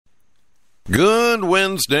Good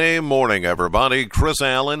Wednesday morning, everybody. Chris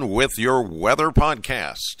Allen with your weather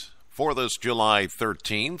podcast for this July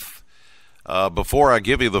 13th. Before I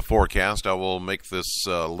give you the forecast, I will make this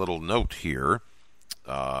little note here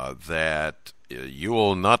that you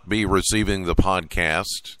will not be receiving the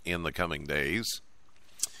podcast in the coming days.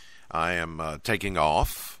 I am taking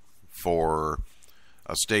off for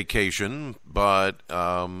a staycation, but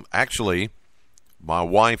actually, my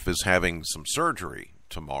wife is having some surgery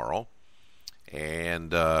tomorrow.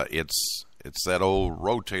 And it's that old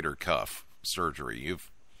rotator cuff surgery.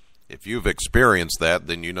 If you've experienced that,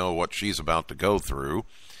 then you know what she's about to go through,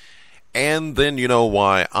 and then you know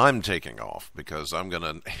why I'm taking off, because I'm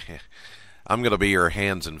gonna be her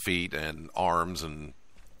hands and feet and arms and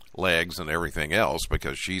legs and everything else,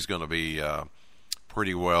 because she's going to be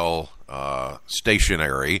pretty well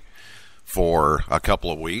stationary for a couple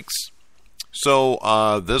of weeks.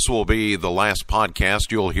 So this will be the last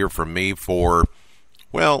podcast you'll hear from me for,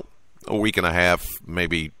 well, a week and a half,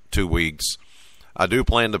 maybe 2 weeks. I do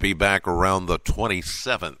plan to be back around the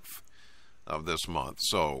 27th of this month.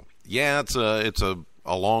 So, yeah, it's a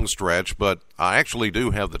long stretch, but I actually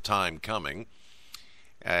do have the time coming,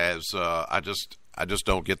 as I just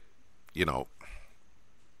don't get,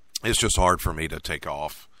 it's just hard for me to take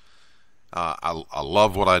off. I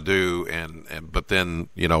love what I do, but then,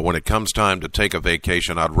 when it comes time to take a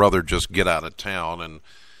vacation, I'd rather just get out of town and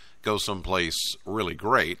go someplace really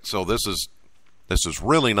great. So this is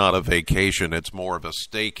really not a vacation. It's more of a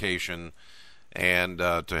staycation, and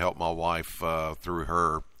to help my wife through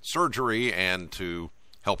her surgery and to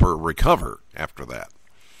help her recover after that.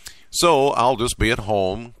 So I'll just be at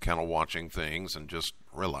home, kind of watching things and just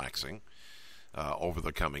relaxing over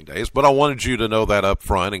the coming days. But I wanted you to know that up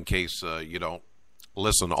front in case you don't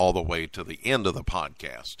listen all the way to the end of the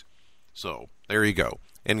podcast. So there you go.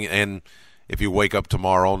 And if you wake up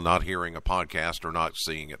tomorrow not hearing a podcast or not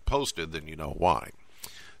seeing it posted, then you know why.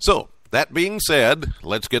 So that being said,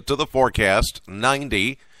 let's get to the forecast.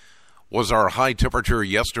 90 was our high temperature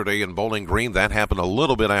yesterday in Bowling Green. That happened a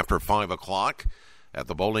little bit after 5 o'clock at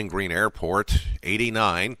the Bowling Green Airport.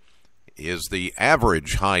 89 is the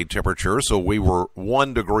average high temperature, so we were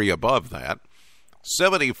 1 degree above that.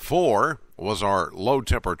 74 was our low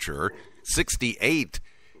temperature. 68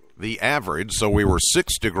 the average, so we were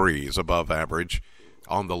 6 degrees above average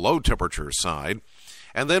on the low temperature side.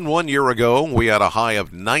 And then 1 year ago, we had a high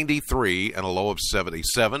of 93 and a low of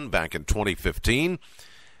 77 back in 2015.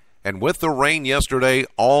 And with the rain yesterday,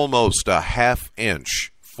 almost a half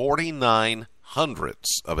inch, 49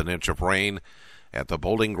 hundredths of an inch of rain at the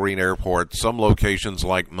Bowling Green Airport. Some locations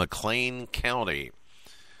like McLean County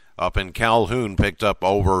up in Calhoun picked up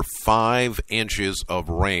over 5 inches of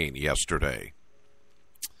rain yesterday.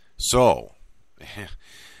 So,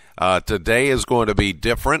 today is going to be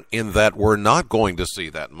different in that we're not going to see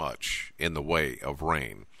that much in the way of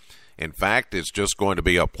rain. In fact, it's just going to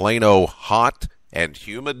be a plain old hot and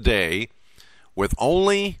humid day with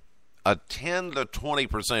only a 10 to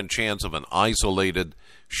 20% chance of an isolated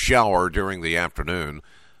shower during the afternoon.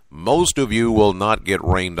 Most of you will not get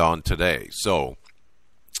rained on today. So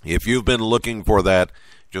if you've been looking for that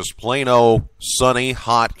just plain old sunny,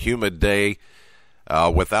 hot, humid day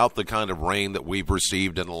without the kind of rain that we've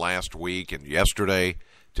received in the last week and yesterday,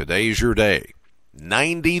 today's your day.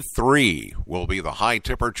 93 will be the high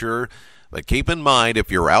temperature. But keep in mind, if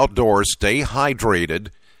you're outdoors, stay hydrated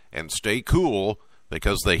and stay cool,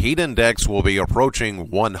 because the heat index will be approaching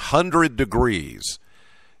 100 degrees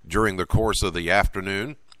during the course of the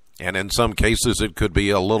afternoon, and in some cases it could be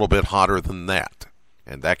a little bit hotter than that,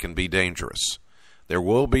 and that can be dangerous. There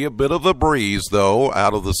will be a bit of a breeze, though,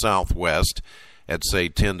 out of the southwest at, say,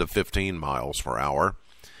 10 to 15 miles per hour.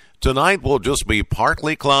 Tonight will just be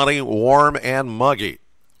partly cloudy, warm, and muggy,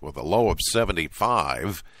 with a low of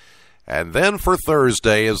 75. And then for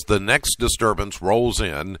Thursday, as the next disturbance rolls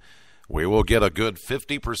in, we will get a good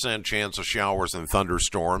 50% chance of showers and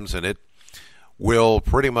thunderstorms, and it will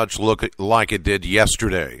pretty much look like it did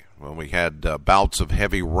yesterday when we had bouts of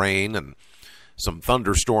heavy rain and some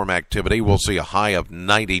thunderstorm activity. We'll see a high of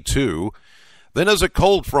 92. Then as a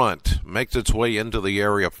cold front makes its way into the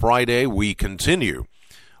area Friday, we continue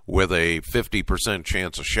with a 50%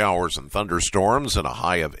 chance of showers and thunderstorms and a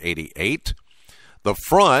high of 88. The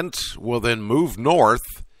front will then move north.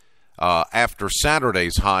 After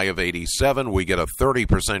Saturday's high of 87, we get a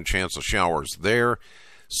 30% chance of showers there.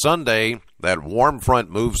 Sunday, that warm front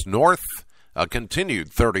moves north, a continued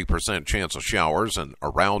 30% chance of showers and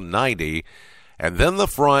around 90. And then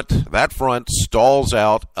that front stalls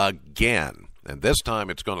out again. And this time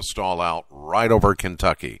it's going to stall out right over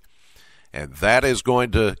Kentucky. And that is going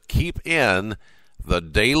to keep in the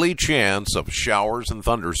daily chance of showers and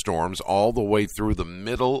thunderstorms all the way through the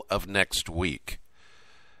middle of next week.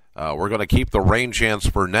 We're going to keep the rain chance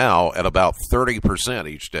for now at about 30%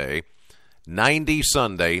 each day. 90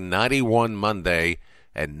 Sunday, 91 Monday,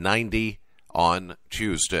 and 90 on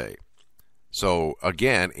Tuesday. So,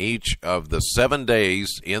 again, each of the 7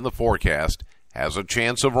 days in the forecast has a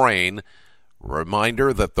chance of rain.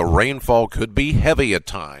 Reminder that the rainfall could be heavy at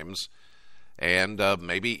times and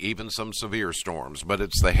maybe even some severe storms. But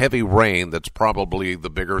it's the heavy rain that's probably the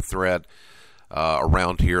bigger threat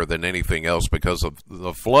around here than anything else because of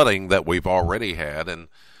the flooding that we've already had. And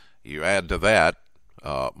you add to that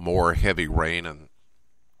more heavy rain, and,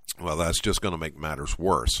 well, that's just going to make matters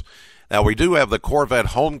worse. Now, we do have the Corvette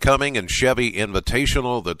Homecoming and Chevy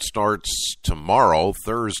Invitational that starts tomorrow,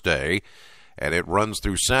 Thursday, and it runs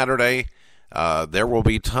through Saturday. There will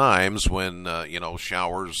be times when,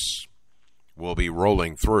 showers will be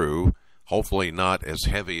rolling through. Hopefully not as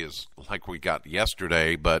heavy as like we got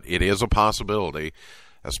yesterday, but it is a possibility,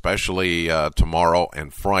 especially tomorrow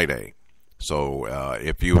and Friday. So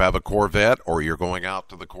if you have a Corvette or you're going out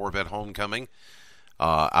to the Corvette Homecoming,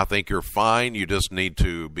 I think you're fine. You just need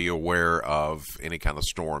to be aware of any kind of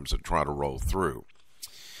storms that try to roll through.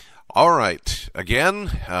 All right. Again,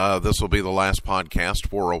 this will be the last podcast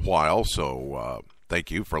for a while, so thank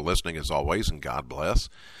you for listening as always, and God bless.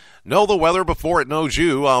 Know the weather before it knows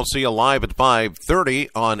you. I'll see you live at 5:30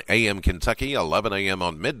 on AM Kentucky, 11 a.m.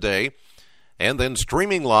 on midday, and then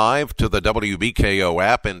streaming live to the WBKO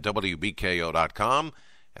app and WBKO.com,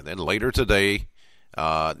 and then later today,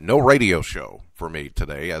 no radio show for me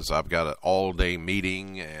today, as I've got an all-day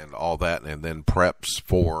meeting and all that, and then preps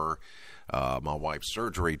for my wife's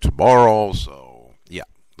surgery tomorrow. So, yeah,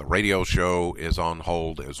 the radio show is on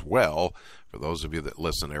hold as well for those of you that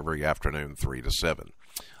listen every afternoon, 3 to 7.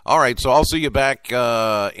 All right, so I'll see you back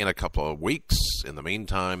in a couple of weeks. In the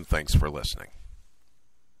meantime, thanks for listening.